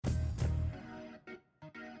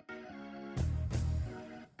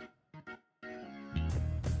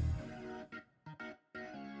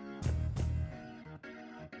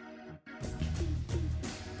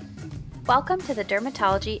Welcome to the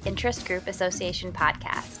Dermatology Interest Group Association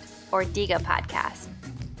podcast, or DIGA podcast,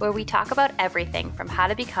 where we talk about everything from how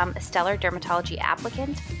to become a stellar dermatology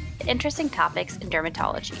applicant to interesting topics in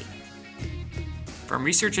dermatology. From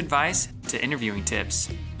research advice to interviewing tips,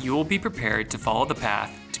 you will be prepared to follow the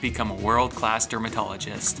path to become a world-class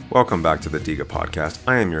dermatologist. Welcome back to the DIGA podcast.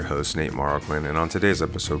 I am your host, Nate Marroquin, and on today's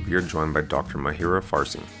episode, we are joined by Dr. Mahira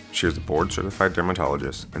Farsi. She is a board-certified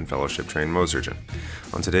dermatologist and fellowship-trained Mohs surgeon.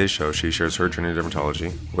 On today's show, she shares her journey to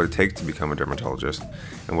dermatology, what it takes to become a dermatologist,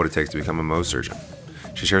 and what it takes to become a Mohs surgeon.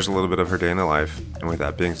 She shares a little bit of her day in the life, and with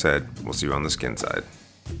that being said, we'll see you on the skin side.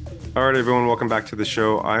 All right, everyone, welcome back to the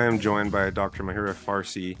show. I am joined by Dr. Mahira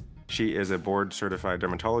Farsi. She is a board-certified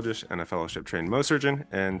dermatologist and a fellowship-trained Mohs surgeon,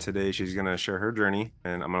 and today she's going to share her journey,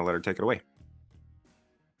 and I'm going to let her take it away.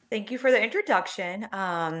 Thank you for the introduction.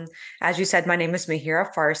 As you said, my name is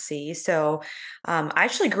Mahira Farsi. So I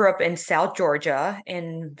actually grew up in South Georgia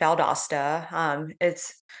in Valdosta.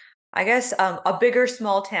 It's, I guess, a bigger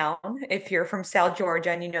small town if you're from South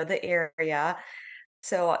Georgia and you know the area.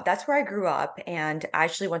 So that's where I grew up, and I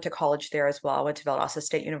actually went to college there as well. I went to Valdosta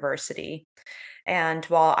State University. And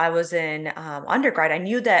while I was in undergrad, I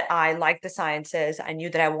knew that I liked the sciences. I knew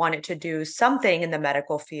that I wanted to do something in the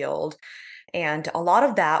medical field. And a lot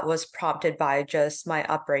of that was prompted by just my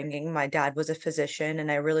upbringing. My dad was a physician,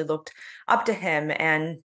 and I really looked up to him.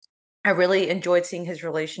 And I really enjoyed seeing his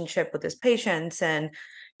relationship with his patients and,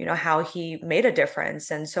 how he made a difference.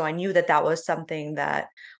 And so I knew that that was something that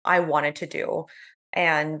I wanted to do.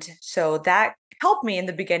 And so that helped me in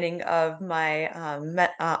the beginning of my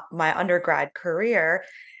undergrad career.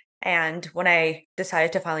 And when I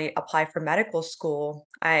decided to finally apply for medical school,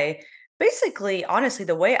 I basically, honestly,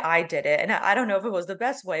 the way I did it, and I don't know if it was the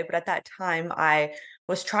best way, but at that time, I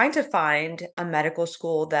was trying to find a medical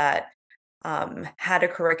school that had a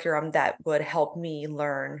curriculum that would help me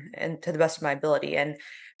learn and to the best of my ability. And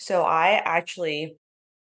so I actually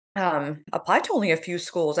applied to only a few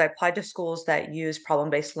schools. I applied to schools that use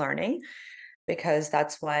problem-based learning because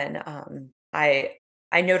that's when I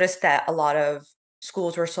noticed that a lot of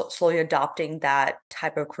schools were slowly adopting that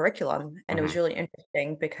type of curriculum, and it was really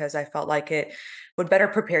interesting because I felt like it would better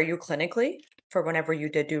prepare you clinically for whenever you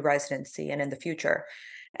did do residency and in the future.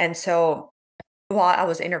 And so while I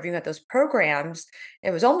was interviewing at those programs,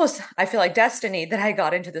 it was almost, I feel like destiny that I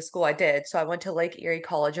got into the school I did. So I went to Lake Erie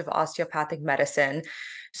College of Osteopathic Medicine.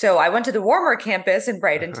 So I went to the warmer campus in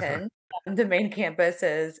Bradenton. The main campus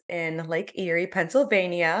is in Lake Erie,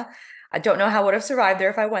 Pennsylvania. I don't know how I would have survived there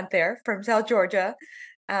if I went there from South Georgia.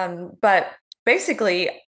 But basically,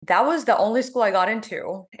 that was the only school I got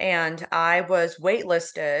into, and I was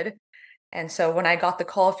waitlisted. And so when I got the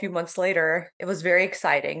call a few months later, it was very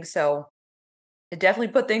exciting. So it definitely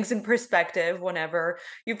put things in perspective whenever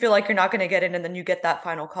you feel like you're not going to get in and then you get that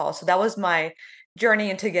final call. So that was my journey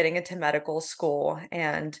into getting into medical school.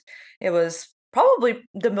 And it was probably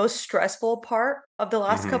the most stressful part of the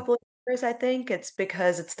last couple of years, I think. It's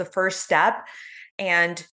because it's the first step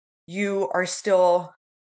and you are still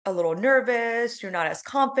a little nervous, you're not as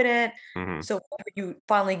confident. So when you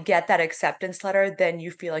finally get that acceptance letter, then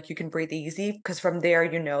you feel like you can breathe easy because from there,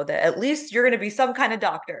 you know that at least you're going to be some kind of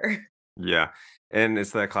doctor. Yeah. And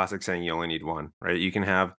it's that classic saying you only need one, right? You can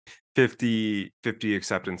have 50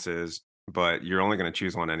 acceptances, but you're only going to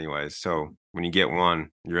choose one anyways. So when you get one,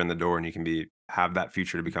 you're in the door and you can have that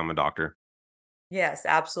future to become a doctor. Yes,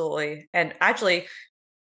 absolutely. And actually,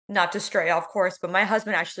 not to stray off course, but my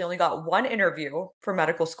husband actually only got one interview for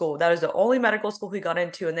medical school. That is the only medical school he got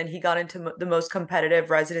into, and then he got into the most competitive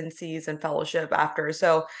residencies and fellowship after.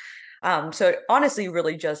 So it honestly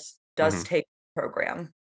really just does take the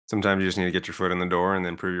program. Sometimes you just need to get your foot in the door and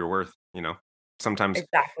then prove your worth. Sometimes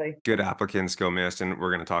Exactly. good applicants go missed, and we're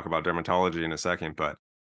going to talk about dermatology in a second, but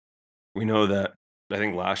we know that I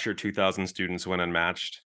think last year 2,000 students went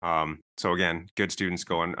unmatched. So again, good students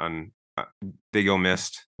go they go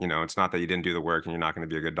missed. It's not that you didn't do the work and you're not going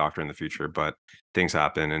to be a good doctor in the future, but things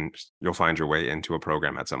happen and you'll find your way into a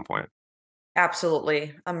program at some point.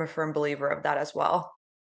 Absolutely. I'm a firm believer of that as well.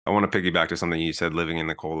 I want to piggyback to something you said, living in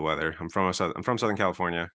the cold weather. I'm from Southern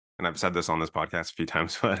California, and I've said this on this podcast a few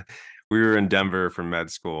times, but we were in Denver for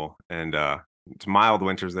med school, and it's mild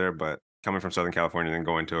winters there, but coming from Southern California and then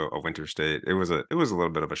going to a winter state, it was a little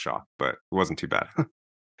bit of a shock, but it wasn't too bad.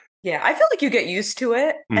 Yeah, I feel like you get used to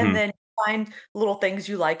it and Mhm. then you find little things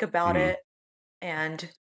you like about Mhm. it,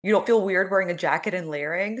 and you don't feel weird wearing a jacket and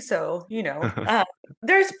layering. So,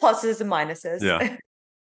 there's pluses and minuses. Yeah.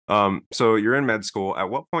 So you're in med school. At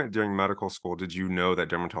what point during medical school did you know that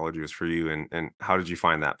dermatology was for you, and how did you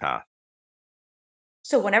find that path?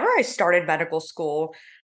 So whenever I started medical school,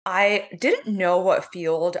 I didn't know what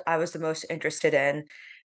field I was the most interested in.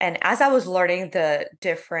 And as I was learning the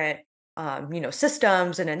different,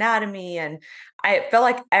 systems and anatomy, and I felt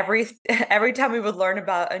like every time we would learn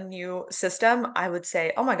about a new system, I would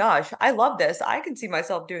say, "Oh my gosh, I love this. I can see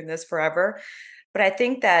myself doing this forever." But I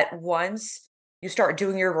think that once you start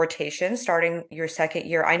doing your rotation, starting your second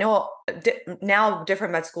year, I know now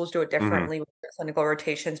different med schools do it Hmm. differently with their clinical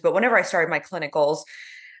rotations, but whenever I started my clinicals,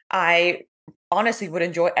 I honestly would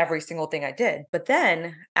enjoy every single thing I did. But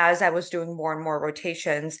then as I was doing more and more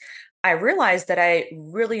rotations, I realized that I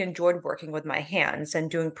really enjoyed working with my hands and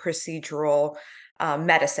doing procedural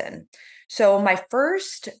medicine. So my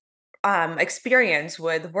first experience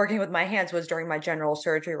with working with my hands was during my general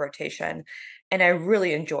surgery rotation, and I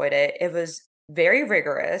really enjoyed it. It was very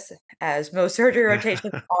rigorous, as most surgery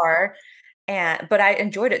rotations are, and but I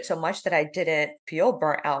enjoyed it so much that I didn't feel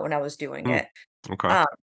burnt out when I was doing Hmm. it. Okay. Um,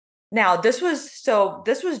 Now this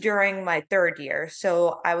was during my 3rd year,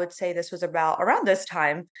 so I would say this was about around this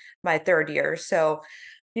time, my 3rd year. So,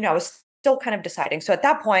 I was still kind of deciding. So at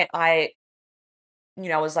that point, I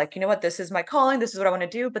was like, "You know what? This is my calling. This is what I wanna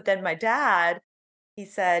do." But then my dad, he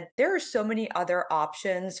said, "There are so many other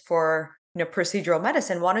options for, procedural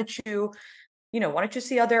medicine. Why don't you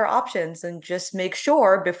see other options and just make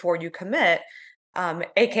sure before you commit?"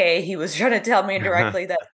 AKA he was trying to tell me can indirectly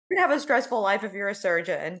that you're gonna have a stressful life if you're a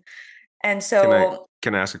surgeon. And I so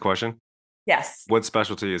can I ask a question? yes. What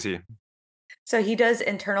specialty is he? So he does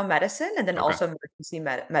internal medicine and then Okay. also emergency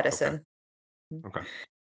Okay. medicine. Okay.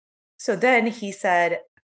 So then he said,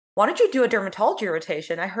 "Why don't you do a dermatology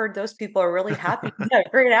rotation? I heard those people are really happy. You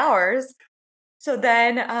have great hours." So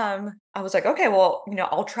then I was like, "Okay, well,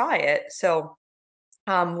 I'll try it." So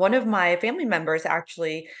one of my family members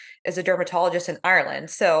actually is a dermatologist in Ireland.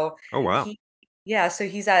 So Oh wow. he, yeah, so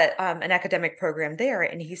he's at an academic program there,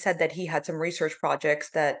 and he said that he had some research projects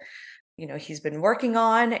that he's been working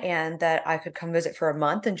on, and that I could come visit for a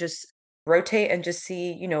month and just rotate and just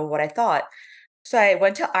see, what I thought. So I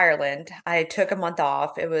went to Ireland. I took a month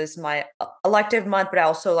off. It was my elective month, but I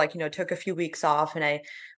also took a few weeks off, and I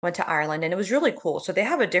went to Ireland, and it was really cool. So they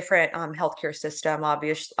have a different healthcare system,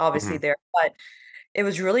 obviously Hmm. there, but it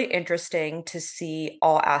was really interesting to see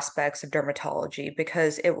all aspects of dermatology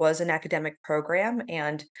because it was an academic program,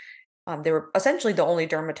 and they were essentially the only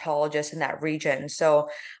dermatologists in that region. So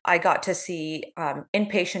I got to see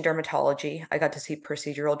inpatient dermatology, I got to see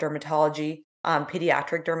procedural dermatology,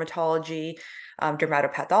 pediatric dermatology,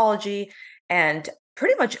 dermatopathology, and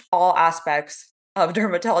pretty much all aspects of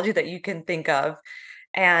dermatology that you can think of.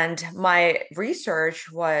 And my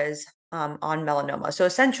research was on melanoma. So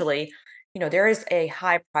essentially, there is a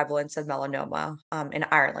high prevalence of melanoma in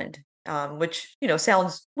Ireland, which,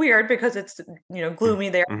 sounds weird because it's, gloomy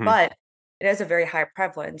there, Hmm. but it has a very high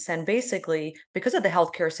prevalence. And basically, because of the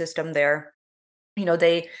healthcare system there,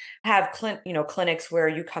 they have clinics where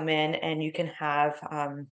you come in and you can have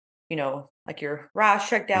like your rash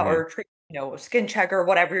checked out, Hmm. or skin check or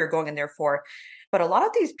whatever you're going in there for. But a lot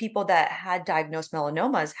of these people that had diagnosed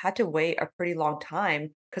melanomas had to wait a pretty long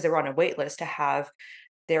time because they were on a wait list to have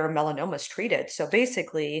their melanomas treated. So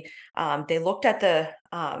basically, they looked at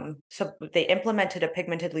so they implemented a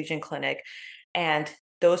pigmented lesion clinic, and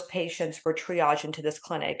those patients were triaged into this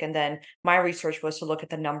clinic. And then my research was to look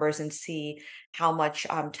at the numbers and see how much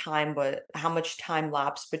time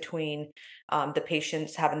lapsed between the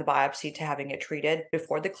patients having the biopsy to having it treated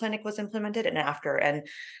before the clinic was implemented and after. And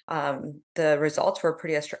the results were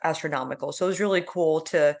pretty astronomical. So it was really cool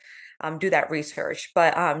to do that research.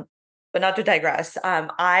 But not to digress,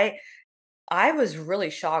 I was really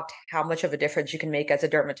shocked how much of a difference you can make as a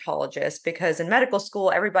dermatologist, because in medical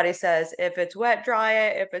school, everybody says, if it's wet, dry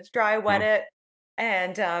it, if it's dry, wet it.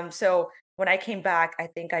 And so when I came back, I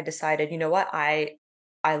think I decided, you know what, I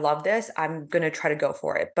love this. I'm gonna try to go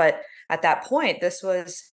for it. But at that point, this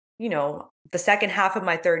was, the second half of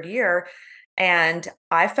my 3rd year. And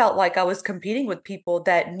I felt like I was competing with people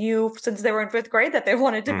that knew since they were in 5th grade that they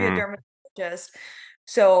wanted to be a Hmm. dermatologist.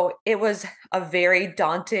 So it was a very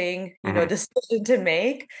daunting, Hmm. decision to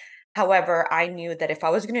make. However, I knew that if I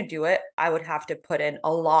was going to do it, I would have to put in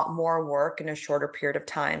a lot more work in a shorter period of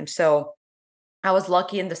time. So I was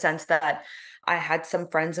lucky in the sense that I had some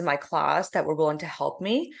friends in my class that were willing to help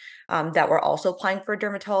me, that were also applying for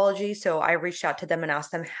dermatology. So I reached out to them and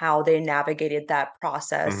asked them how they navigated that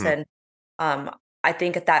process. Hmm. And I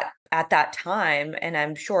think at that time, and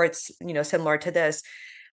I'm sure it's similar to this,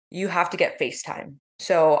 you have to get FaceTime.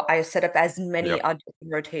 So I set up as many Yep. audition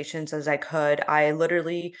rotations as I could. I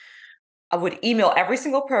would email every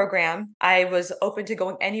single program. I was open to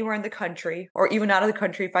going anywhere in the country or even out of the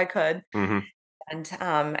country if I could. Hmm.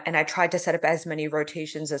 And I tried to set up as many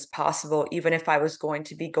rotations as possible, even if I was going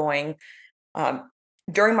to be going um,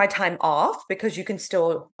 during my time off, because you can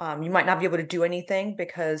still you might not be able to do anything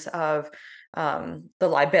because of the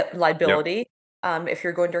Yep. liability if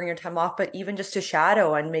you're going during your time off, but even just to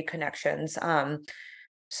shadow and make connections.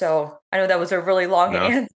 So I know that was a really long No,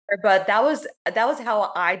 answer, but that was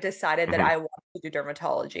how I decided that hmm I wanted to do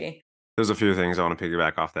dermatology. there's a few things I want to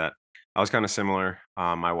piggyback off that. I was kind of similar.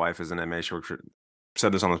 My wife is an MA. She worked for,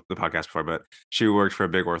 said this on the podcast before, but she worked for a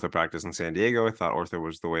big ortho practice in San Diego. I thought ortho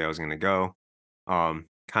was the way I was going to go.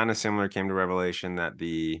 Kind of similar, came to revelation that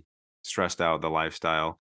the stressed out, the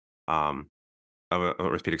lifestyle um, of an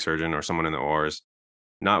orthopedic surgeon or someone in the OR is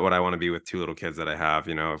not what I want to be with two little kids that I have.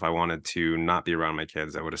 You know, if I wanted to not be around my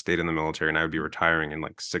kids, I would have stayed in the military and I would be retiring in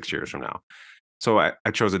like 6 years from now. So I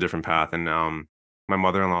chose a different path. And my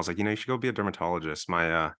mother-in-law was like, you should go be a dermatologist.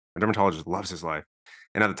 My dermatologist loves his life.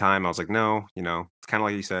 And at the time I was like, no, it's kind of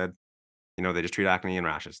like you said, they just treat acne and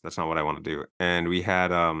rashes. That's not what I want to do. And we had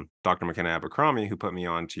Dr. McKenna Abercrombie who put me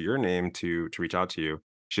on to your name to reach out to you.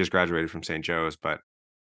 She just graduated from St. Joe's, but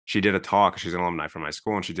she did a talk. She's an alumni from my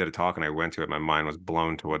school, and she did a talk, and I went to it. My mind was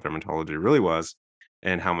blown to what dermatology really was,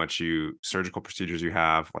 and how much surgical procedures you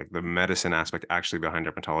have, like the medicine aspect actually behind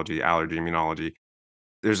dermatology, allergy, immunology.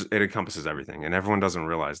 It encompasses everything, and everyone doesn't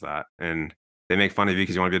realize that. And they make fun of you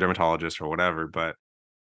because you want to be a dermatologist or whatever, but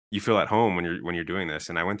you feel at home when you're doing this.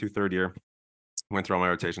 And I went through third year, went through all my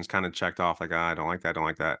rotations, kind of checked off like, I don't like that, don't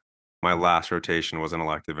like that. My last rotation was an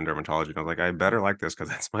elective in dermatology. And I was like, I better like this because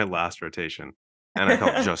that's my last rotation. And I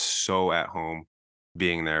felt just so at home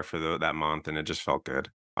being there for that month, and it just felt good.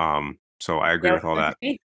 So I agree Yeah, with all that's that.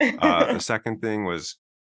 me. The second thing was,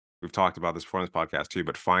 we've talked about this before in this podcast too,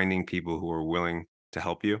 but finding people who are willing to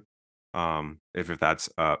help you. If that's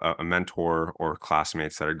a mentor or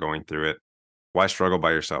classmates that are going through it, why struggle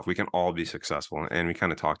by yourself? We can all be successful. And we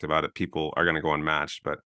kind of talked about it. People are going to go unmatched,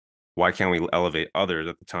 but why can't we elevate others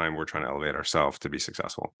at the time we're trying to elevate ourselves to be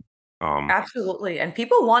successful? Absolutely. And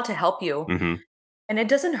people want to help you. Mhm. And it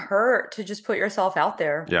doesn't hurt to just put yourself out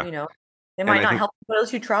there, Yeah. you know. It And might I not think help, but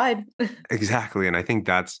else you tried. exactly. And I think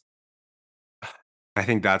that's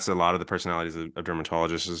a lot of the personalities of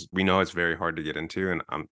dermatologists is we know it's very hard to get into, and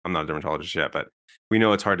I'm not a dermatologist yet, but we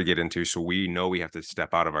know it's hard to get into. So we know we have to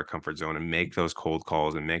step out of our comfort zone and make those cold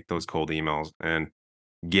calls and make those cold emails and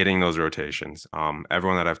getting those rotations.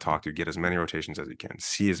 Everyone that I've talked to, get as many rotations as you can,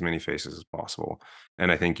 see as many faces as possible.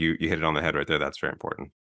 And I think you hit it on the head right there. That's very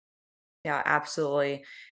important. Yeah, absolutely.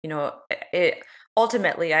 It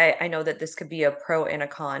ultimately, I know that this could be a pro and a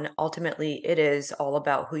con. Ultimately, it is all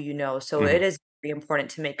about who you know. So it Mhm. is very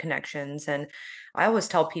important to make connections. And I always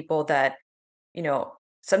tell people that,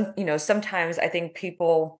 sometimes I think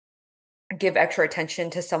people give extra attention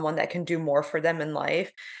to someone that can do more for them in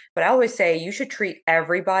life. But I always say you should treat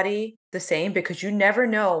everybody the same because you never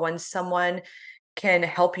know when someone can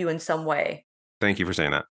help you in some way. Thank you for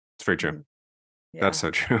saying that. It's very true. Mhm. That's Yeah.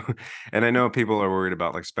 so true. And I know people are worried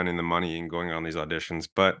about like spending the money and going on these auditions,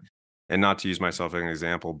 and not to use myself as an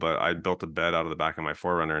example, but I built a bed out of the back of my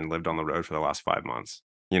Forerunner and lived on the road for the last 5 months,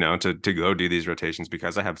 to go do these rotations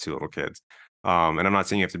because I have two little kids. And I'm not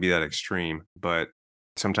saying you have to be that extreme, but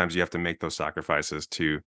sometimes you have to make those sacrifices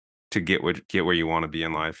to get where you want to be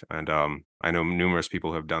in life. And I know numerous people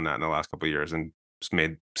who have done that in the last couple of years and just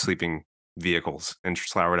made sleeping vehicles and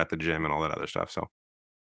showered at the gym and all that other stuff. So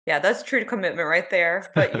Yeah, that's true commitment right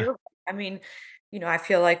there. But I mean, I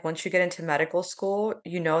feel like once you get into medical school,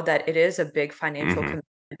 you know that it is a big financial hmm commitment.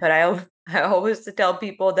 But I always tell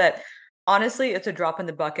people that honestly, it's a drop in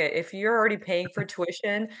the bucket. If you're already paying for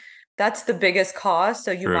tuition, that's the biggest cost.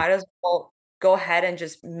 So you true. might as well go ahead and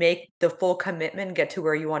just make the full commitment and get to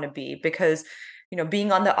where you want to be. Because,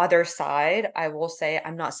 being on the other side, I will say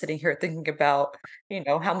I'm not sitting here thinking about,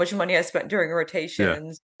 how much money I spent during Yeah.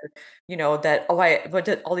 rotations that, "Oh, I went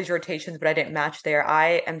to all these rotations, but I didn't match there."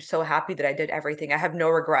 I am so happy that I did everything. I have no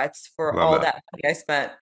regrets for Love all that. that money I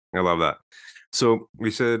spent. I love that. So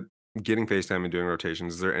we said getting FaceTime and doing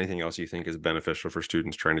rotations. Is there anything else you think is beneficial for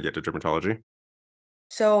students trying to get to dermatology?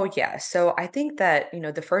 So, yeah, so I think that,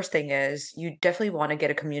 the first thing is you definitely wanna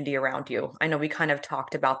get a community around you. I know we kind of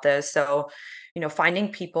talked about this. So,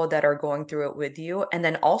 finding people that are going through it with you, and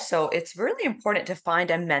then also it's really important to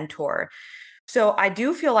find a mentor. So I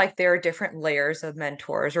do feel like there are different layers of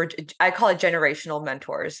mentors, or I call it generational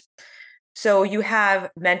mentors. So you have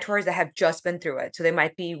mentors that have just been through it. So they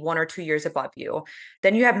might be 1 or 2 years above you.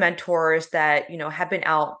 Then you have mentors that, have been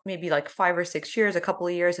out maybe like 5 or 6 years, a couple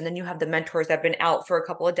of years. And then you have the mentors that have been out for a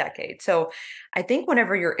couple of decades. So I think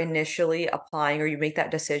whenever you're initially applying or you make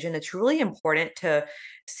that decision, it's really important to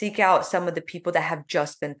seek out some of the people that have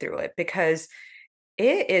just been through it because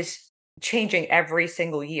it is changing every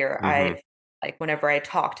single year. Mm-hmm. Whenever I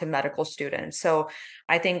talk to medical students. So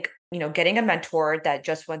I think, getting a mentor that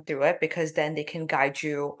just went through it, because then they can guide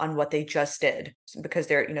you on what they just did, because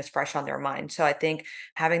they're, it's fresh on their mind. So I think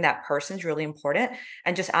having that person is really important,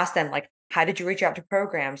 and just ask them, like, how did you reach out to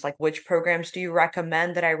programs? Like, which programs do you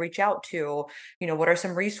recommend that I reach out to? What are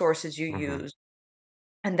some resources you Mm-hmm. use?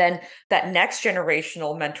 And then that next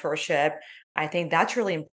generational mentorship, I think that's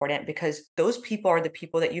really important, because those people are the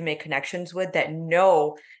people that you make connections with, that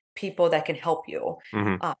know people that can help you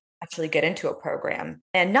Mm-hmm. actually get into a program,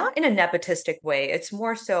 and not in a nepotistic way. It's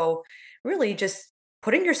more so really just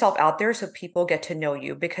putting yourself out there so people get to know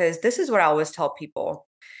you. Because this is what I always tell people: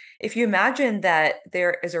 if you imagine that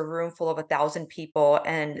there is a room full of 1,000 people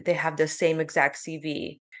and they have the same exact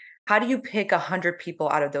CV, how do you pick 100 people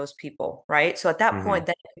out of those people, right? So at that Mm-hmm. point,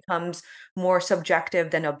 then it becomes more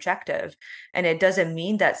subjective than objective. And it doesn't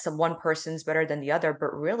mean that some one person's better than the other,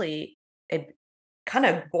 but really it kind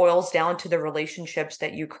of boils down to the relationships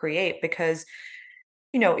that you create. Because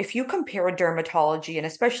if you compare dermatology, and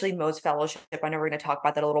especially Mohs Fellowship, I know we're going to talk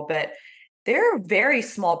about that a little bit, they're very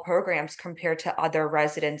small programs compared to other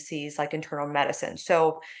residencies like internal medicine.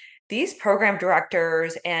 So these program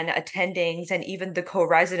directors and attendings, and even the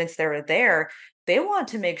co-residents that are there, they want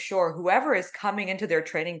to make sure whoever is coming into their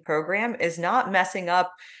training program is not messing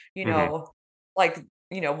up, you Mm-hmm. know, like,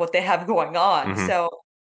 what they have going on. Mm-hmm. So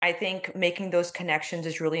I think making those connections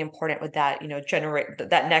is really important with that, generate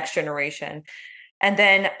that next generation. And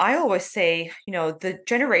then I always say, the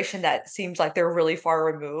generation that seems like they're really far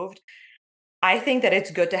removed, I think that it's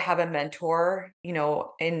good to have a mentor,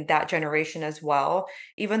 in that generation as well,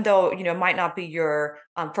 even though, it might not be your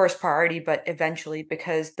first priority, but eventually,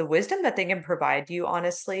 because the wisdom that they can provide you,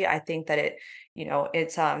 honestly, I think that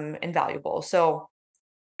it's invaluable. So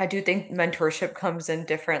I do think mentorship comes in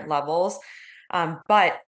different levels.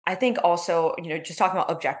 But I think also, just talking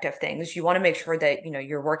about objective things, you want to make sure that,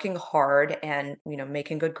 you're working hard and,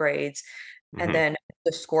 making good grades. And Mm-hmm. then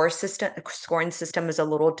the scoring system is a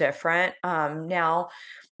little different now,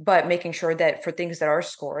 but making sure that for things that are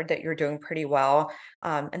scored, that you're doing pretty well.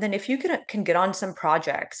 And then if you can get on some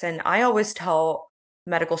projects, and I always tell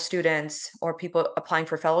medical students or people applying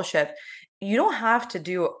for fellowship, you don't have to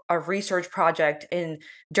do a research project in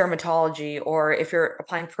dermatology, or if you're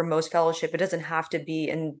applying for Mohs Fellowship, it doesn't have to be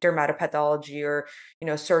in dermatopathology or,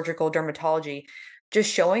 surgical dermatology.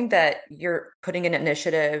 Just showing that you're putting an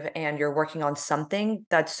initiative and you're working on something,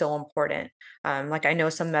 that's so important. Like, I know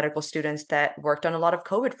some medical students that worked on a lot of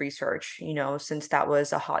COVID research, since that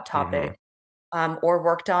was a hot Mm-hmm. topic, or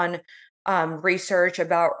worked on research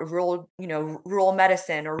about rural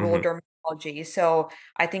medicine or rural Mm-hmm. dermatology. So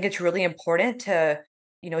I think it's really important to,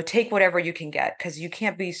 take whatever you can get, because you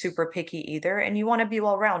can't be super picky either, and you want to be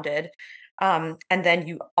well rounded. And then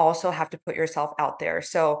you also have to put yourself out there.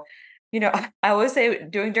 So, I always say,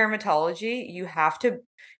 doing dermatology,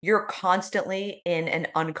 you're constantly in an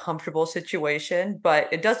uncomfortable situation, but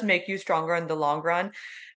it does make you stronger in the long run.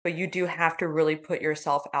 But you do have to really put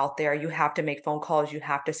yourself out there. You have to make phone calls, you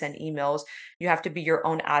have to send emails, you have to be your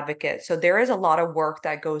own advocate. So there is a lot of work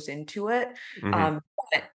that goes into it. Mm-hmm.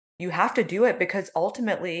 But you have to do it, because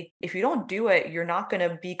ultimately, if you don't do it, you're not going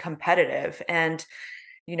to be competitive. And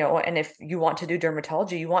if you want to do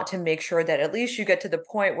dermatology, you want to make sure that at least you get to the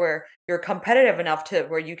point where you're competitive enough to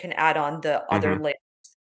where you can add on the other Mm-hmm. layer.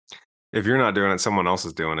 If you're not doing it, someone else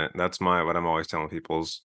is doing it. That's what I'm always telling people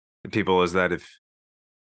is that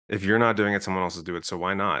if you're not doing it, someone else will do it. So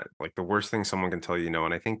why not? Like, the worst thing someone can tell you,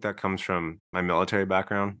 and I think that comes from my military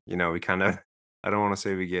background. We kind of, I don't want to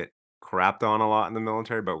say we get crapped on a lot in the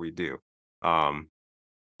military, but we do. Um,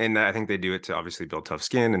 and I think they do it to obviously build tough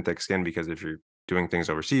skin and thick skin, because if you're doing things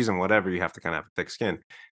overseas and whatever, you have to kind of have thick skin.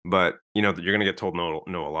 But you're gonna get told no,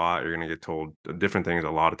 no a lot. You're gonna get told different things a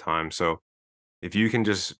lot of times. So if you can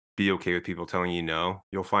just be okay with people telling you no,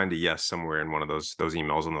 you'll find a yes somewhere in one of those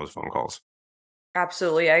emails and those phone calls.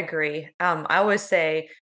 Absolutely, I agree. I always say,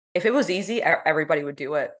 if it was easy, everybody would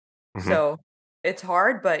do it. Hmm. So it's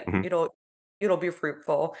hard, but Hmm. it'll be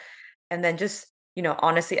fruitful. And then just,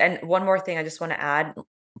 honestly, and one more thing I just want to add,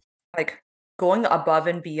 like, going above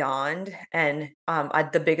and beyond. And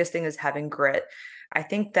the biggest thing is having grit. I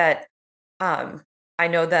think that um I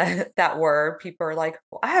know that that word, people are like,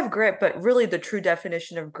 well, I have grit, but really the true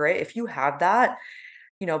definition of grit, if you have that,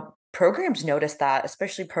 programs notice that,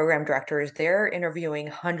 especially program directors. They're interviewing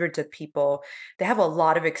hundreds of people. They have a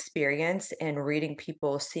lot of experience in reading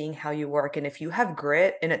people, seeing how you work. And if you have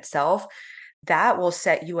grit in itself, that will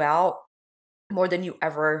set you out more than you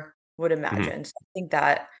ever would Hmm. imagine. So I think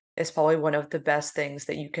that is probably one of the best things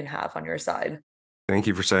that you can have on your side. Thank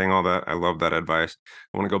you for saying all that. I love that advice.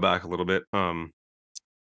 I want to go back a little bit.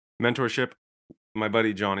 Mentorship. My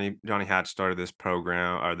buddy Johnny Hatch started this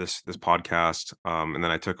program or this podcast, and then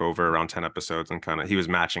I took over around 10 episodes and kind of he was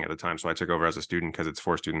matching at the time, so I took over as a student because it's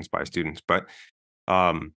for students by students. But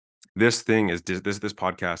um, this thing is this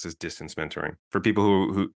podcast is distance mentoring for people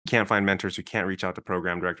who can't find mentors, who can't reach out to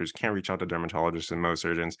program directors, can't reach out to dermatologists and Mohs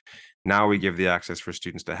surgeons. Now we give the access for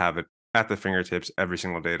students to have it at the fingertips every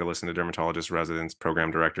single day to listen to dermatologists, residents,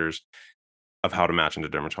 program directors of how to match into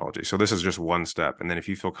dermatology. So this is just one step. And then if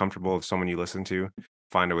you feel comfortable with someone you listen to,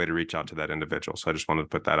 find a way to reach out to that individual. So I just wanted to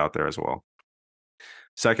put that out there as well.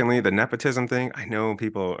 Secondly, the nepotism thing. I know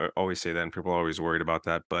people always say that and people are always worried about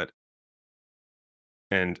that, but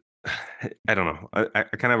and I don't know. I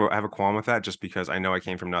kind of have a qualm with that just because I know I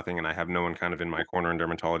came from nothing and I have no one kind of in my corner in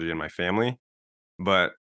dermatology in my family,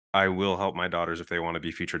 but I will help my daughters if they want to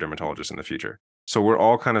be future dermatologists in the future. So we're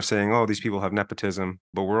all kind of saying, oh, these people have nepotism,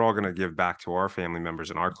 but we're all going to give back to our family members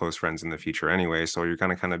and our close friends in the future anyway. So you're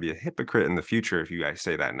going to kind of be a hypocrite in the future if you guys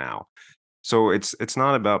say that now. So it's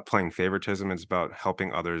not about playing favoritism. It's about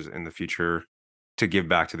helping others in the future to give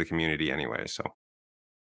back to the community anyway. So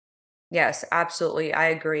Yes, absolutely. I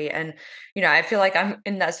agree. And, I feel like I'm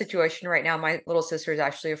in that situation right now. My little sister is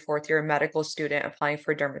actually a fourth year medical student applying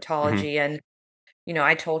for mhm. dermatology. And,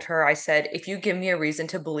 I told her, I said, if you give me a reason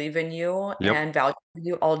to believe in you Yep. and value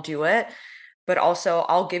you, I'll do it. But also,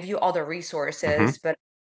 I'll give you all the Hmm. resources, but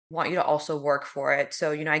want you to also work for it.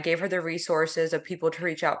 So, I gave her the resources of people to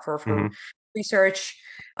reach out for Hmm. research,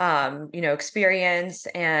 experience,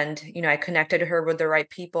 and I connected her with the right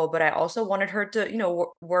people. But I also wanted her to,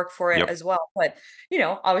 work for it Yep. as well. But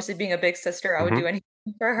obviously, being a big sister, I would Hmm. do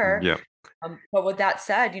anything for her. Yep. But with that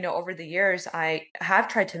said, over the years, I have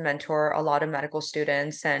tried to mentor a lot of medical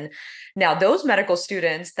students. And now those medical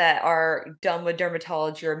students that are done with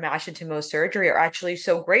dermatology or MASH into Mohs surgery are actually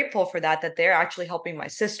so grateful for that, that they're actually helping my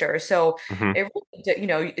sister. So Hmm. it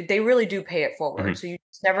really, they really do pay it Hmm. forward. So you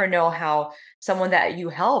just never know how someone that you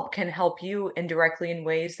help can help you indirectly in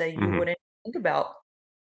ways that you Hmm. wouldn't think about.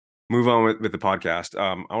 Move on with the podcast.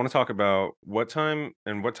 I want to talk about what time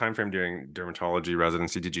frame during dermatology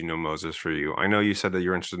residency did you know Moses for you? I know you said that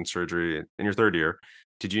you're interested in surgery in your third year.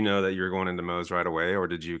 Did you know that you were going into Mohs right away, or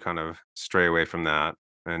did you kind of stray away from that?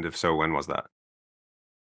 And if so, when was that?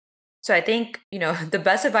 So I think, the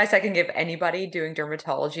best advice I can give anybody doing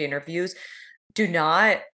dermatology interviews, do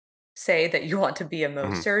not say that you want to be a Mohs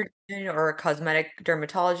Hmm. surgeon or a cosmetic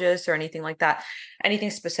dermatologist or anything like that, anything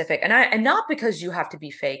specific. And not because you have to be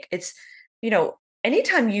fake. It's, you know,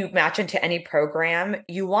 anytime you match into any program,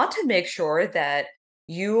 you want to make sure that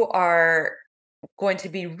you are going to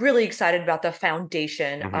be really excited about the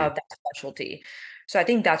foundation Hmm. of that specialty. So I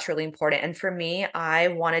think that's really important. And for me, I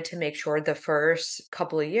wanted to make sure the first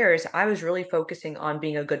couple of years I was really focusing on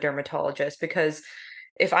being a good dermatologist, because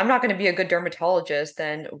if I'm not going to be a good dermatologist,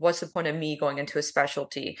 then what's the point of me going into a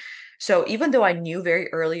specialty? So even though I knew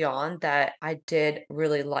very early on that I did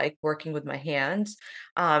really like working with my hands,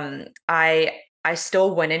 I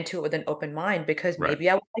still went into it with an open mind, because Right. maybe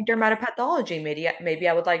I would like dermatopathology, maybe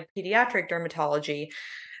I would like pediatric dermatology.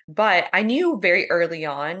 But I knew very early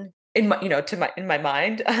on in my, to my in my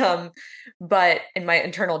mind, but in my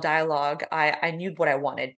internal dialogue, I knew what I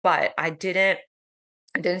wanted, but I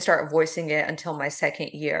didn't start voicing it until my second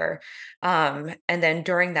year. And then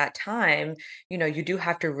during that time, you do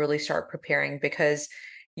have to really start preparing, because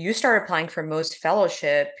you start applying for most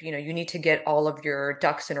fellowship, you need to get all of your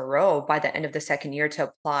ducks in a row by the end of the second year to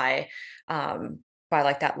apply, um, by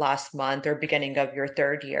like that last month or beginning of your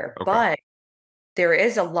third year. Okay. But there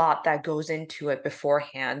is a lot that goes into it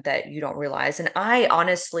beforehand that you don't realize. And I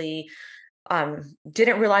honestly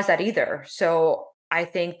didn't realize that either. So I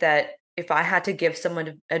think that if I had to give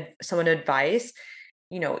someone advice,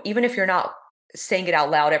 even if you're not saying it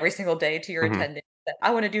out loud every single day to your Hmm. attendant, that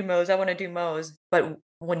I want to do Mohs, I want to do Mohs, but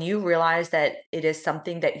when you realize that it is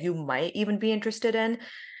something that you might even be interested in,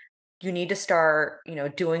 you need to start,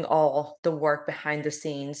 doing all the work behind the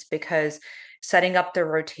scenes, because setting up the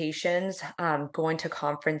rotations, going to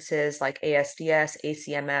conferences like ASDS,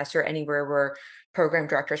 ACMS, or anywhere where program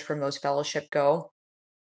directors for most fellowship go,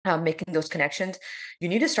 making those connections, you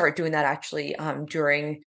need to start doing that actually,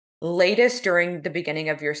 during the beginning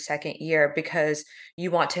of your second year, because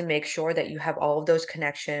you want to make sure that you have all of those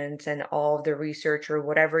connections and all of the research or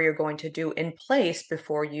whatever you're going to do in place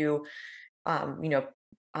before you um, you know,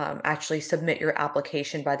 actually submit your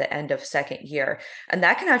application by the end of second year. And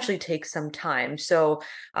that can actually take some time. So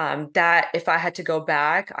that if I had to go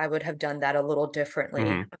back, I would have done that a little differently.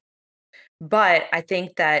 Hmm. But I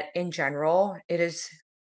think that in general, it is,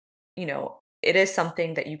 you know, it is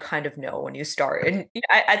something that you kind of know when you start. And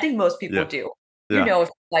I think most people Yeah. do. You Yeah. know, if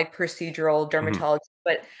like procedural Hmm. dermatology,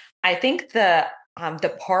 but I think the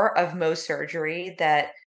part of Mohs surgery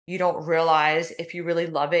that you don't realize if you really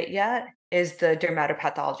love it yet is the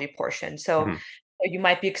dermatopathology portion. So Hmm. you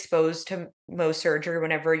might be exposed to Mohs surgery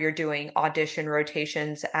whenever you're doing audition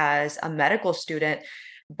rotations as a medical student.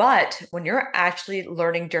 But when you're actually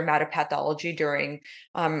learning dermatopathology during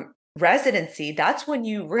residency, that's when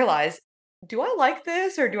you realize, do I like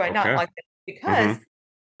this or do I not Okay. like this? Hmm. Because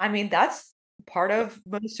I mean, that's part of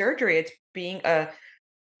Mohs surgery. It's being a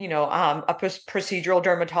procedural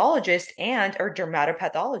dermatologist and a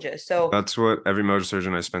dermatopathologist. So That's what every Mohs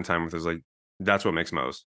surgeon I spend time with is like. That's what makes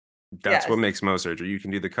Mohs. That's what yes, makes Mohs surgery. You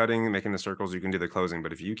can do the cutting, making the circles, you can do the closing,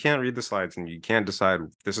 but if you can't read the slides and you can't decide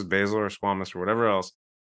if this is basal or squamous or whatever else,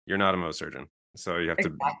 you're not a Mohs surgeon. So you have to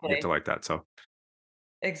exactly. like that. So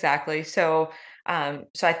Exactly. So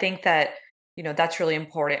I think that, that's really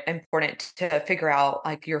important to figure out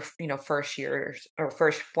like your, first years or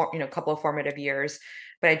couple of formative years.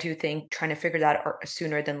 But I do think trying to figure that out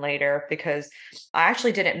sooner than later, because I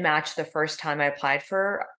actually didn't match the first time I applied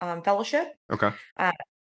for fellowship. okay. Uh,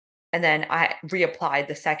 and then I reapplied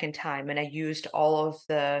the second time and I used all of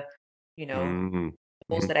the, you know, Mm-hmm.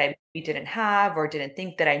 tools that I didn't have or didn't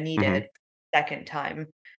think that I Hmm. needed second time,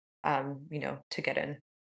 to get in.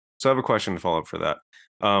 So I have a question to follow up for that.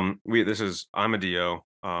 I'm a DO.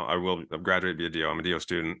 I will graduate, be a DO. I'm a DO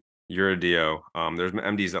student. You're a DO. There's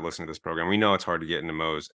MDs that listen to this program. We know it's hard to get into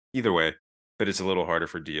Mohs either way, but it's a little harder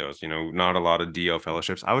for DOs. Not a lot of DO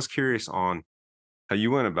fellowships. I was curious on how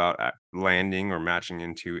you went about landing or matching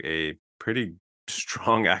into a pretty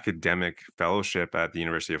strong academic fellowship at the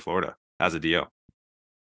University of Florida as a DO.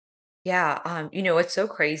 Yeah, it's so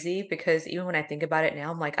crazy because even when I think about it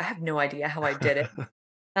now, I'm like, I have no idea how I did it.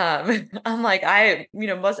 I'm like,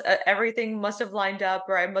 must everything must have lined up,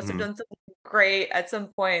 or I must have Mhm. done something great at some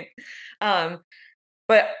point. Um,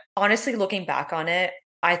 but honestly, looking back on it,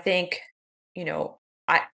 I think, you know,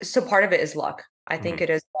 I so part of it is luck. I think Mhm. it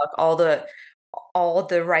is luck. All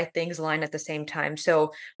the right things align at the same time.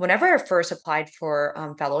 So whenever I first applied for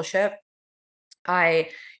fellowship, I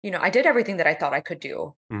did everything that I thought I could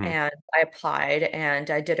do. Mhm. And I applied and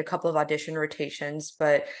I did a couple of audition rotations,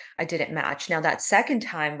 but I didn't match. Now, that second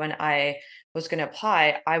time when I was going to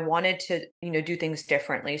apply, I wanted to, do things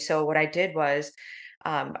differently. So what I did was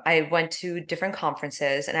I went to different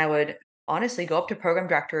conferences and I would honestly go up to program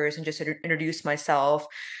directors and just introduce myself.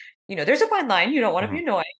 There's a fine line. You don't want to be Mhm.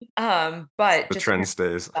 annoying. But The just trend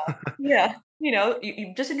stays. yeah,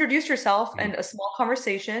 you just introduce yourself Mhm. and a small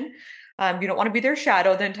conversation. You don't want to be their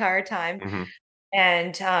shadow the entire time. Mhm.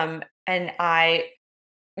 And I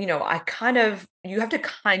kind of you have to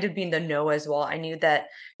kind of be in the know as well. I knew that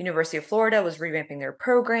University of Florida was revamping their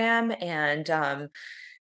program, and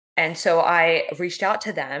so I reached out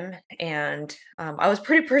to them, and I was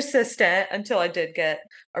pretty persistent until I did get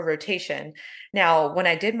a rotation. Now, when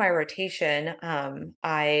I did my rotation,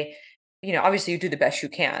 obviously you do the best you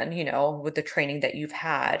can, with the training that you've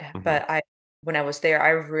had. Mhm. But when I was there, I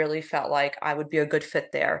really felt like I would be a good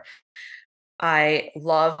fit there. I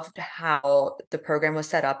loved how the program was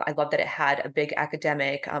set up. I loved that it had a big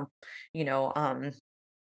academic, you know, um,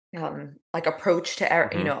 like approach to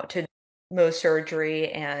Mhm. to Mohs surgery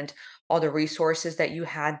and all the resources that you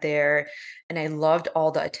had there. And I loved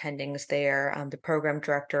all the attendings there, the program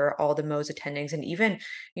director, all the Mohs attendings, and even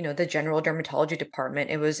the general dermatology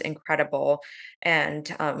department. It was incredible. And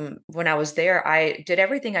when I was there, I did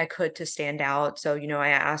everything I could to stand out. So I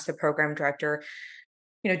asked the program director,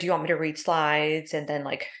 do you want me to read slides and then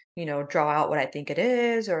like, draw out what I think it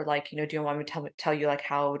is? Or like, do you want me to tell you like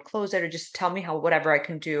how I would close it, or just tell me how whatever I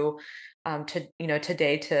can do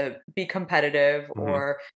today to be competitive Mhm.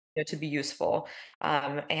 or to be useful.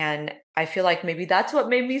 And I feel like maybe that's what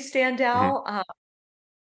made me stand Mhm. out.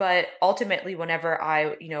 But ultimately, whenever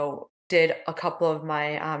I, did a couple of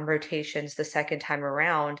my rotations the second time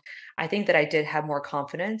around, I think that I did have more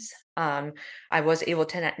confidence. I was able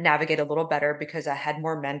to navigate a little better because I had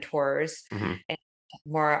more mentors Mhm. and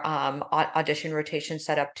more audition rotations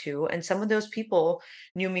set up too. And some of those people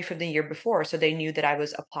knew me from the year before, so they knew that I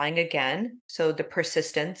was applying again. So the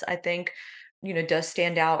persistence, I think, does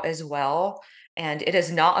stand out as well. And it is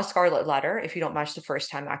not a scarlet letter if you don't match the first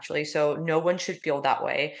time, actually. So no one should feel that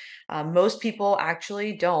way. Most people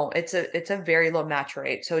actually don't. It's a very low match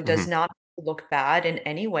rate, so it does Mhm. not look bad in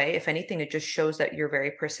any way. If anything, it just shows that you're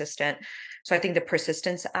very persistent. So I think the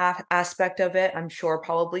persistence aspect of it, I'm sure,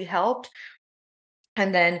 probably helped.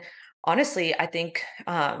 And then, honestly, I think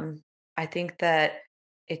that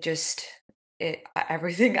it just it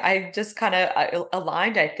everything I just kind of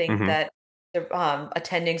aligned. I think Mhm. that the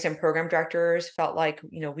attendings and program directors felt like,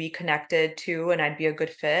 we connected too, and I'd be a good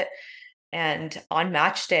fit. And on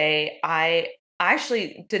match day, I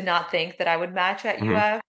actually did not think that I would match at Hmm.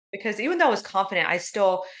 UF because even though I was confident, I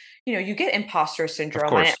still, you get imposter Of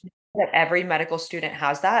syndrome. I course. know that every medical student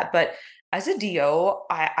has that, but as a DO,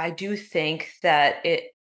 I do think that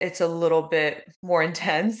it's a little bit more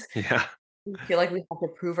intense. Yeah. We feel like we have to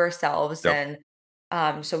prove ourselves, Yep.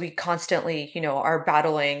 and so we constantly, are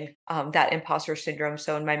battling that imposter syndrome.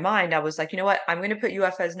 So in my mind, I was like, you know what, I'm going to put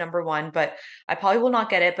UF as number one, but I probably will not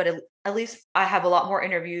get it. But at least I have a lot more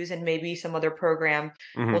interviews, and maybe some other program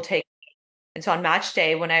will Hmm. take. And so on match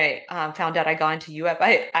day, when I found out I got into UF,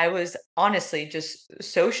 I was honestly just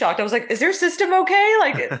so shocked. I was like, "Is their system okay?"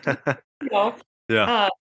 Like, you know. Yeah. Uh,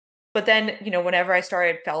 but then, whenever I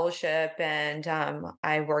started fellowship and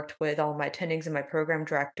I worked with all my attendings and my program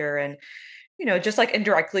director, and just like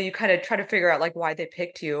indirectly, you kind of try to figure out like why they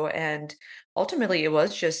picked you. And ultimately, it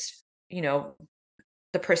was just,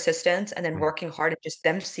 the persistence and then Mhm. working hard and just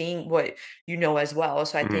them seeing what you know as well.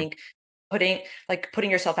 So I Mhm. think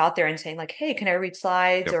putting yourself out there and saying like, hey, can I read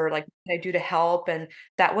slides, Yep. or like, what can I do to help? And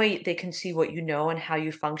that way they can see what you know and how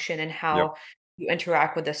you function and Yep. how you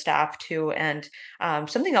interact with the staff too. And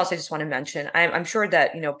something else I just want to mention, I'm sure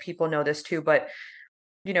that people know this too, but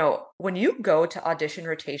when you go to audition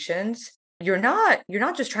rotations, you're not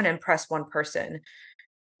just trying to impress one person.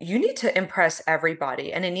 You need to impress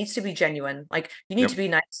everybody, and it needs to be genuine. Like, you need Yep. to be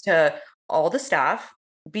nice to all the staff,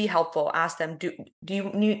 be helpful, ask them, do you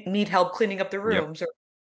need help cleaning up the Yep. rooms? Or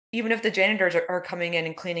even if the janitors are coming in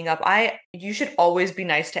and cleaning up, I you should always be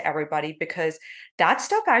nice to everybody, because that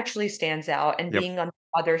stuff actually stands out. And Yep. being on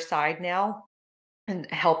the other side now and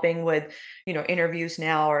helping with, interviews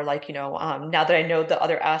now, or like, now that I know the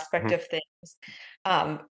other aspect Mhm. of things,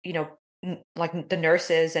 um, you know, like the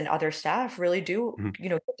nurses and other staff really do, Mhm.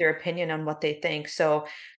 get their opinion on what they think. So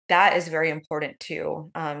that is very important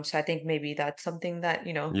too. So I think maybe that's something that,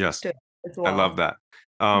 Yes. stood as I love well. that.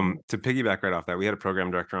 Mhm. To piggyback right off that, we had a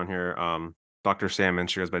program director on here, Dr. Salmon.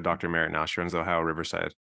 She goes by Dr. Merritt now. She runs the Ohio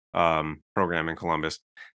Riverside program in Columbus.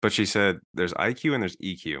 But she said there's IQ and there's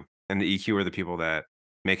EQ. And the EQ are the people that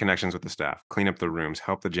make connections with the staff, clean up the rooms,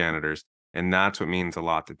 help the janitors. And that's what means a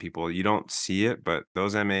lot to people. You don't see it, but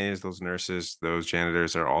those MAs, those nurses, those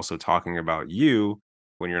janitors are also talking about you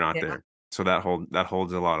when you're not Yeah. there. So that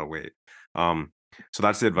holds a lot of weight. Um, so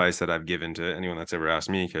that's the advice that I've given to anyone that's ever asked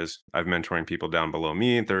me, because I've mentoring people down below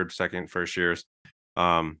me, third, second, first years.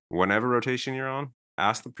 Whenever rotation you're on,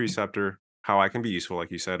 ask the preceptor how I can be useful,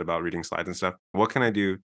 like you said about reading slides and stuff. What can I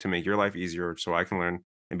do to make your life easier so I can learn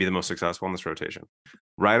and be the most successful in this rotation?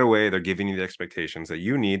 Right away, they're giving you the expectations that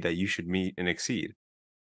you need, that you should meet and exceed.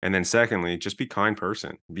 And then secondly, just be kind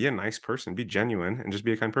person. Be a nice person, be genuine, and just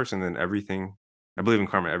be a kind person. Then everything, I believe in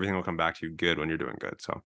karma, everything will come back to you good when you're doing good.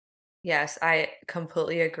 So, Yes, I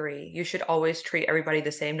completely agree. You should always treat everybody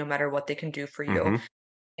the same, no matter what they can do for you. mhm.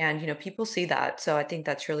 And, people see that. So I think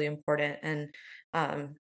that's really important. And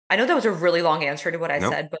um, I know that was a really long answer to what I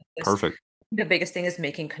Nope. said, but just Perfect. the biggest thing is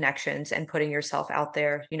making connections and putting yourself out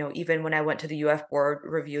there. Even when I went to the UF board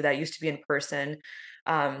review, that used to be in person.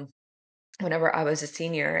 Um, Whenever I was a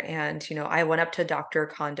senior, and I went up to Dr.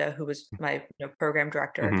 Konda, who was my program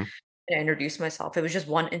director, Mhm. and I introduced myself. It was just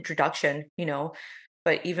one introduction,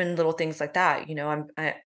 but even little things like that,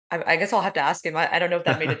 I guess I'll have to ask him. I don't know if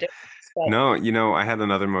that made a difference, but No, I had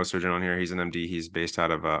another Mohs surgeon on here. He's an MD. He's based out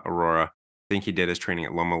of Aurora. I think he did his training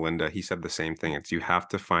at Loma Linda. He said the same thing. It's you have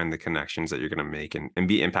to find the connections that you're going to make and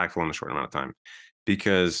be impactful in a short amount of time,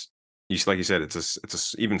 because like you said,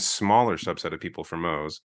 even smaller subset of people for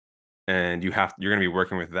Mohs, and you're going to be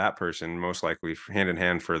working with that person most likely hand in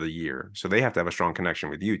hand for the year. So they have to have a strong connection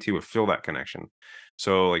with you too, to fill that connection.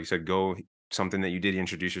 So like you said, go something that you did, you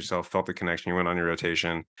introduced yourself, felt the connection, you went on your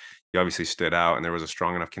rotation, you obviously stood out, and there was a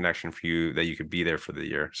strong enough connection for you that you could be there for the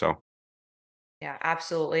year. So yeah,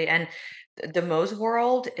 absolutely. And the Mohs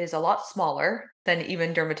world is a lot smaller than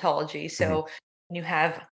even dermatology. mhm. So you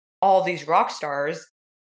have all these rock stars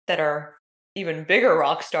that are even bigger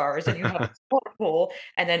rock stars, and you have a pool.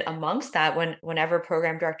 And then amongst that, whenever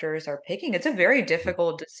program directors are picking, it's a very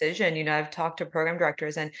difficult decision. I've talked to program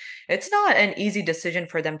directors, and it's not an easy decision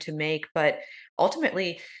for them to make, but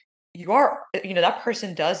ultimately that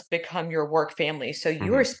person does become your work family. So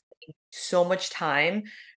you are Mhm. spending so much time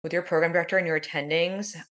with your program director and your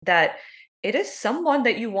attendings, that it is someone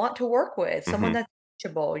that you want to work with, someone Mhm. that's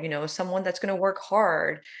teachable, someone that's going to work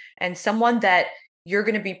hard, and someone that you're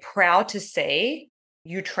going to be proud to say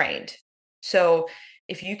you trained. So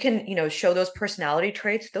if you can, show those personality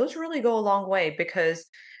traits, those really go a long way, because,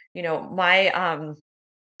 my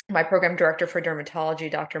my program director for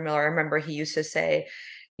dermatology, Dr. Miller, I remember he used to say,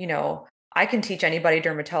 you know, I can teach anybody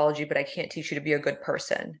dermatology, but I can't teach you to be a good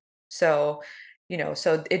person. So,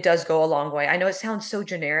 so it does go a long way. I know it sounds so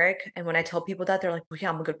generic, and when I tell people that, they're like, "Well, yeah,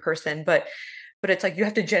 I'm a good person," but it's like you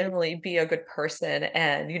have to genuinely be a good person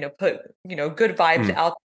and put good vibes Mhm.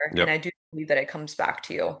 out there. And Yep. I do believe that it comes back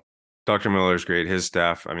to you. Dr. Miller is great. His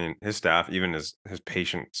staff, I mean, his staff, even his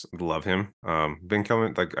patients love him. Been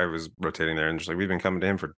coming, like I was rotating there and just like we've been coming to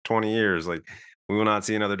him for 20 years. Like we will not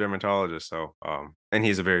see another dermatologist. So and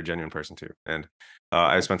he's a very genuine person too. And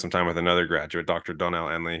I spent some time with another graduate, Dr. Donnell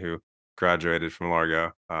Enley, who graduated from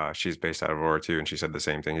Largo. She's based out of Aurora too, and she said the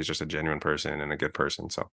same thing. He's just a genuine person and a good person.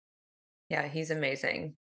 So Yeah, he's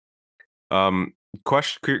amazing. um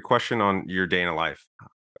question on your day in a life.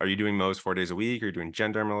 Are you doing Mohs 4 days a week? Are you doing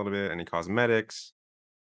Gen Derm a little bit? Any cosmetics?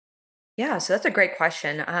 Yeah, so that's a great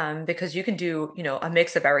question, because you can do, a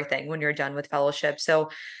mix of everything when you're done with fellowship. So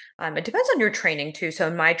it depends on your training too. So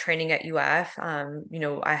in my training at UF,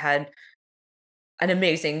 I had an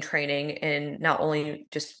amazing training in not only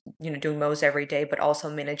just, doing Mohs every day, but also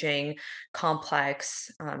managing complex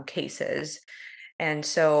cases. And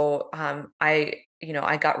so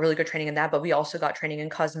I got really good training in that, but we also got training in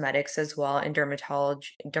cosmetics as well, in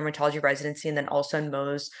dermatology residency, and then also in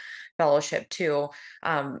Mohs fellowship too.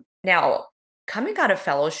 Now, coming out of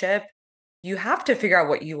fellowship, you have to figure out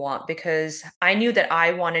what you want, because I knew that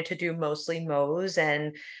I wanted to do mostly Mohs.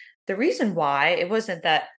 And the reason why, it wasn't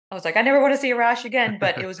that I was like, I never want to see a rash again,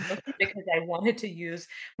 but it was mostly because I wanted to use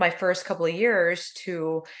my first couple of years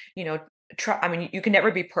to, you know, try. I mean, you can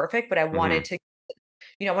never be perfect, but I wanted Hmm.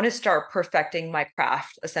 to, I want to start perfecting my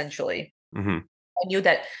craft essentially. Hmm. I knew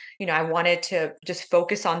that, I wanted to just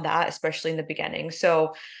focus on that, especially in the beginning.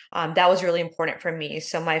 So that was really important for me.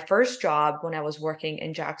 So my first job when I was working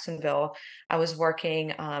in Jacksonville, I was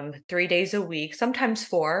working 3 days a week, sometimes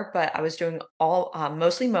four, but I was doing all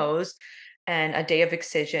mostly Mohs and a day of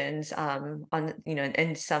excisions. On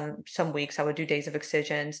in some weeks I would do days of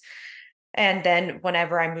excisions. And then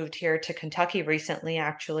whenever I moved here to Kentucky recently,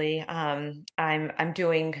 actually, I'm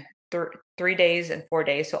doing 3 days and 4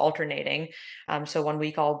 days, so alternating. So one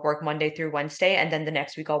week I'll work Monday through Wednesday, and then the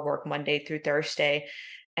next week I'll work Monday through Thursday.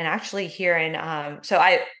 And actually here in so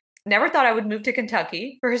I never thought I would move to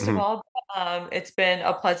Kentucky, first of Hmm. all. It's been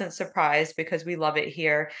a pleasant surprise because we love it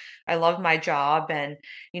here. I love my job, and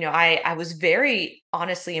I was very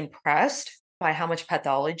honestly impressed by how much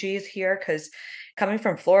pathology is here, because coming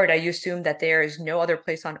from Florida, you assume that there is no other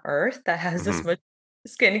place on earth that has Hmm. this much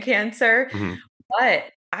skin cancer. Hmm.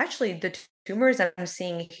 But actually, the tumors that I'm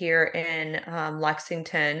seeing here in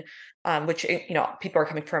Lexington, which people are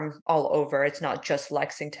coming from all over. It's not just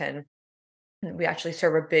Lexington. We actually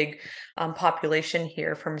serve a big population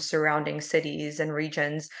here from surrounding cities and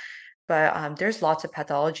regions. But there's lots of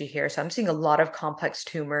pathology here. So I'm seeing a lot of complex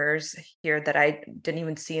tumors here that I didn't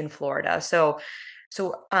even see in Florida. So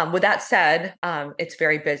with that said, it's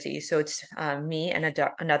very busy. So it's me and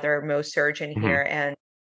another Mohs surgeon Hmm. here,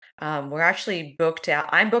 and we're actually booked out.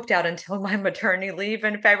 I'm booked out until my maternity leave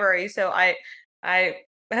in February. So I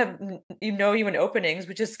have even openings,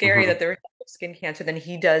 which is scary Hmm. that there's skin cancer. Then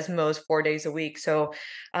he does most 4 days a week. So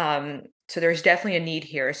there's definitely a need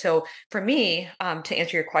here. So for me, to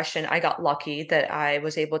answer your question, I got lucky that I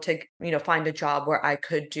was able to find a job where I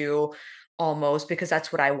could do almost, because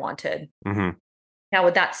that's what I wanted. Hmm. Now,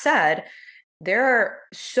 with that said, there are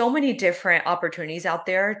so many different opportunities out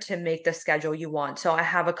there to make the schedule you want. So I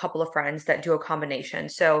have a couple of friends that do a combination.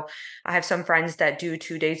 So I have some friends that do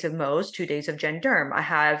 2 days of Mohs, 2 days of Gen Derm. I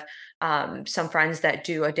have some friends that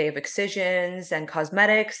do a day of excisions and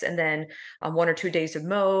cosmetics, and then 1 or 2 days of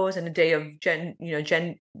Mohs and a day of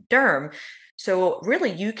Gen Derm. So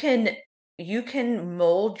really, you can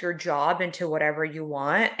mold your job into whatever you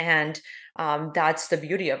want, and that's the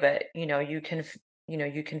beauty of it.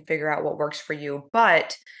 You can figure out what works for you.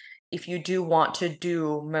 But if you do want to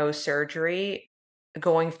do Mohs surgery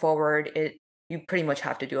going forward, it you pretty much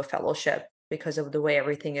have to do a fellowship because of the way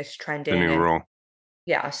everything is The trending. new And rule.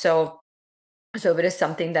 yeah, so if it is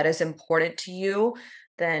something that is important to you,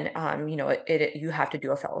 then you have to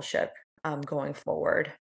do a fellowship going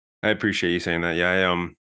forward. I appreciate you saying that. Yeah,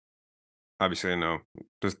 obviously I know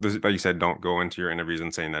like you said, don't go into your interviews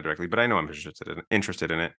and saying that directly, but I know I'm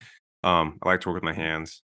interested in it. I like to work with my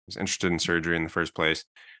hands. I was interested in surgery in the first place.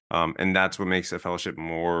 And that's what makes a fellowship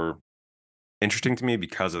more interesting to me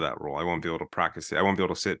because of that role. I won't be able to practice it. I won't be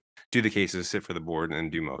able to do the cases, sit for the board,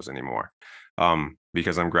 and do Mohs anymore.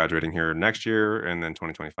 Because I'm graduating here next year, and then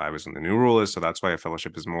 2025 is when the new rule is. So that's why a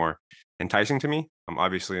fellowship is more enticing to me.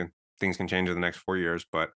 Obviously, things can change in the next 4 years,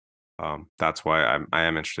 but that's why I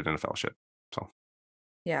am interested in a fellowship. So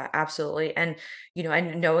Yeah, absolutely. And, I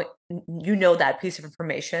know that piece of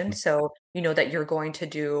information. So, that you're going to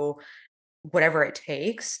do whatever it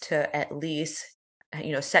takes to at least,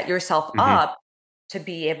 set yourself Hmm. up to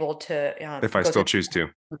be able to If I go still through choose to.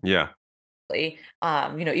 Yeah.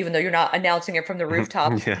 even though you're not announcing it from the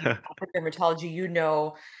rooftop, Yeah. for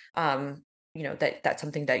dermatology, um, that that's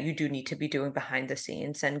something that you do need to be doing behind the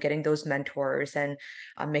scenes and getting those mentors and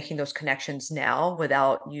making those connections now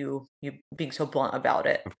without you being so blunt about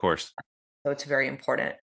it. Of course. So it's very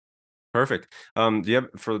important. Perfect. Do you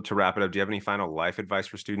have to wrap it up? Do you have any final life advice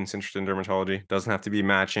for students interested in dermatology? Doesn't have to be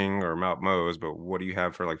matching or Mount Mo's, but what do you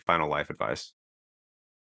have for like final life advice?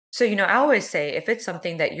 So, I always say if it's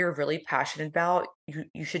something that you're really passionate about,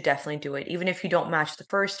 you should definitely do it, even if you don't match the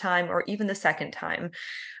first time or even the second time.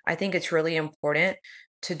 I think it's really important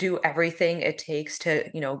to do everything it takes to,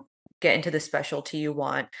 get into the specialty you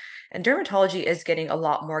want. And dermatology is getting a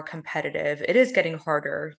lot more competitive. It is getting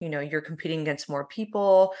harder. You're competing against more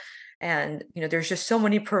people. And, there's just so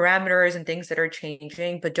many parameters and things that are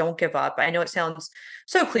changing, but don't give up. I know it sounds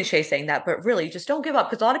so cliche saying that, but really just don't give up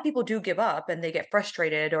because a lot of people do give up and they get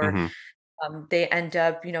frustrated or Hmm. they end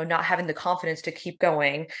up, not having the confidence to keep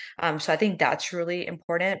going. So I think that's really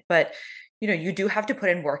important. But you do have to put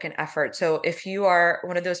in work and effort. So if you are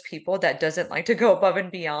one of those people that doesn't like to go above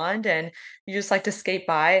and beyond, and you just like to skate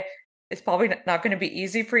by, it's probably not going to be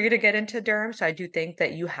easy for you to get into derm. So I do think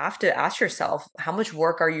that you have to ask yourself, how much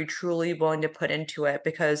work are you truly willing to put into it?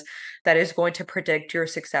 Because that is going to predict your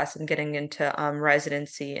success in getting into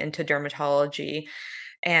residency, into dermatology.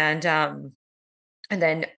 And and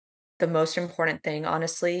then the most important thing,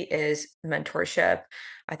 honestly, is mentorship.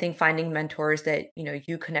 I think finding mentors that,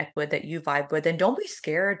 you connect with, that you vibe with, and don't be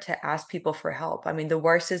scared to ask people for help. I mean, the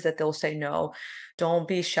worst is that they'll say no. Don't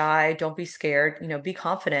be shy. Don't be scared. Be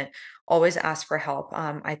confident. Always ask for help.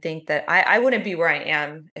 I think that I wouldn't be where I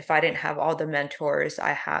am if I didn't have all the mentors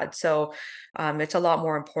I had. So it's a lot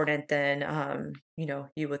more important than,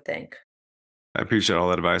 you would think. I appreciate all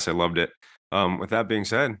that advice. I loved it. With that being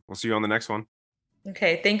said, we'll see you on the next one.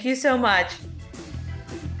 Okay. Thank you so much.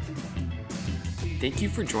 Thank you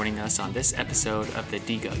for joining us on this episode of the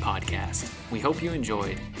DIGA podcast. We hope you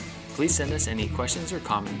enjoyed. Please send us any questions or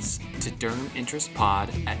comments to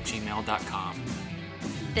derminterestpod@gmail.com.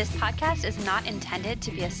 This podcast is not intended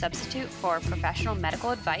to be a substitute for professional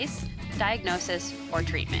medical advice, diagnosis, or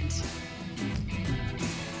treatment.